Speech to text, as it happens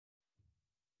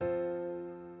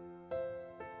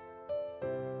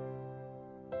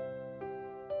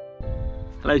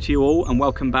Hello to you all and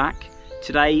welcome back.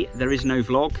 Today there is no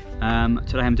vlog.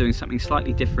 Today I'm doing something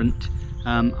slightly different.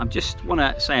 I just want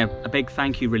to say a big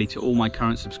thank you really to all my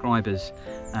current subscribers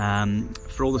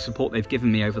for all the support they've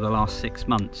given me over the last 6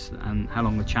 months and how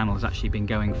long the channel has actually been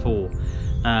going for.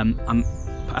 I'm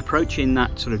approaching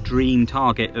that sort of dream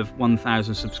target of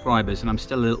 1,000 subscribers and I'm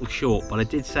still a little short, but I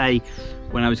did say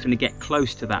when I was going to get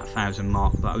close to that 1,000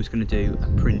 mark that I was going to do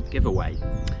a print giveaway,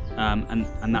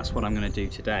 and that's what I'm going to do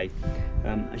today.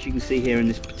 As you can see here in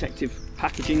this protective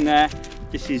packaging there,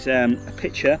 this is a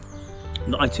picture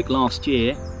that I took last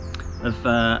year of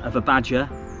a badger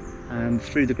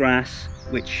through the grass,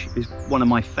 which is one of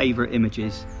my favourite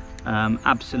images.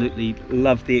 Absolutely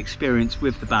loved the experience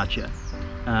with the badger,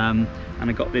 and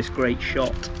I got this great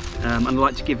shot, and I'd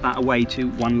like to give that away to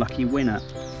one lucky winner.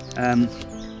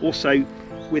 Also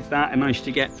with that I managed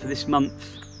to get for this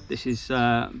month, this is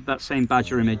that same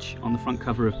badger image on the front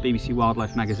cover of BBC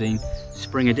Wildlife magazine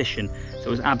spring edition, so I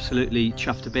was absolutely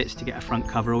chuffed to bits to get a front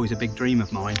cover, always a big dream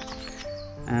of mine.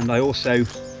 And I also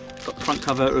got the front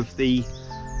cover of the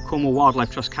Cornwall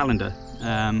Wildlife Trust calendar,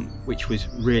 which was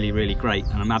really great,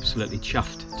 and I'm absolutely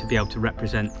chuffed to be able to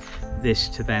represent this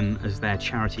to them as their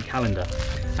charity calendar.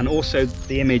 And also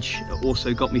the image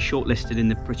also got me shortlisted in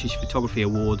the British Photography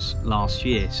Awards last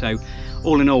year. So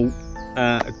all in all,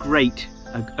 a great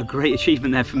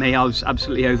achievement there for me. I was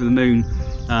absolutely over the moon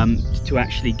to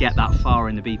actually get that far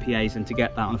in the BPAs and to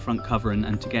get that on the front cover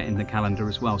and to get in the calendar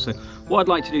as well. So what I'd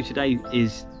like to do today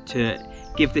is to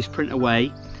give this print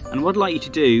away, and what I'd like you to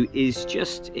do is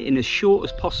just in as short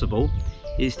as possible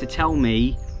is to tell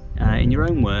me in your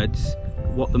own words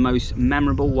what the most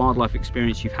memorable wildlife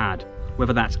experience you've had,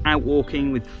 whether that's out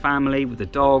walking with family, with the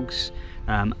dogs,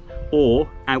 or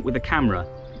out with a camera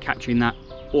capturing that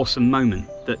awesome moment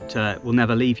that will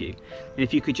never leave you. And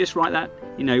if you could just write that,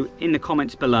 you know, in the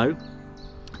comments below,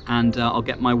 and I'll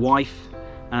get my wife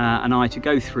and I to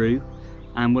go through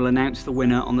and we'll announce the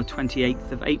winner on the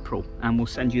 28th of April, and we'll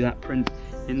send you that print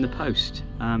in the post.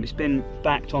 It's been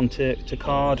backed onto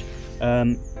card,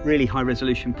 really high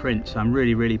resolution print, so I'm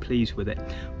really pleased with it.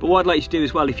 But what I'd like you to do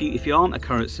as well, if you aren't a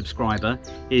current subscriber,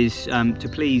 is to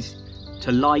please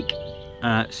to like,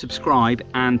 subscribe,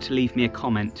 and to leave me a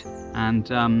comment,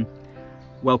 and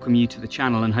welcome you to the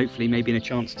channel, and hopefully maybe in a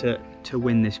chance to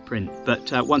win this print.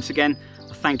 But once again,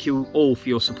 thank you all for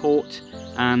your support,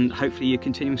 and hopefully you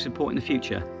continue support in the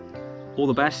future. All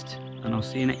the best, and I'll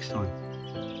see you next time.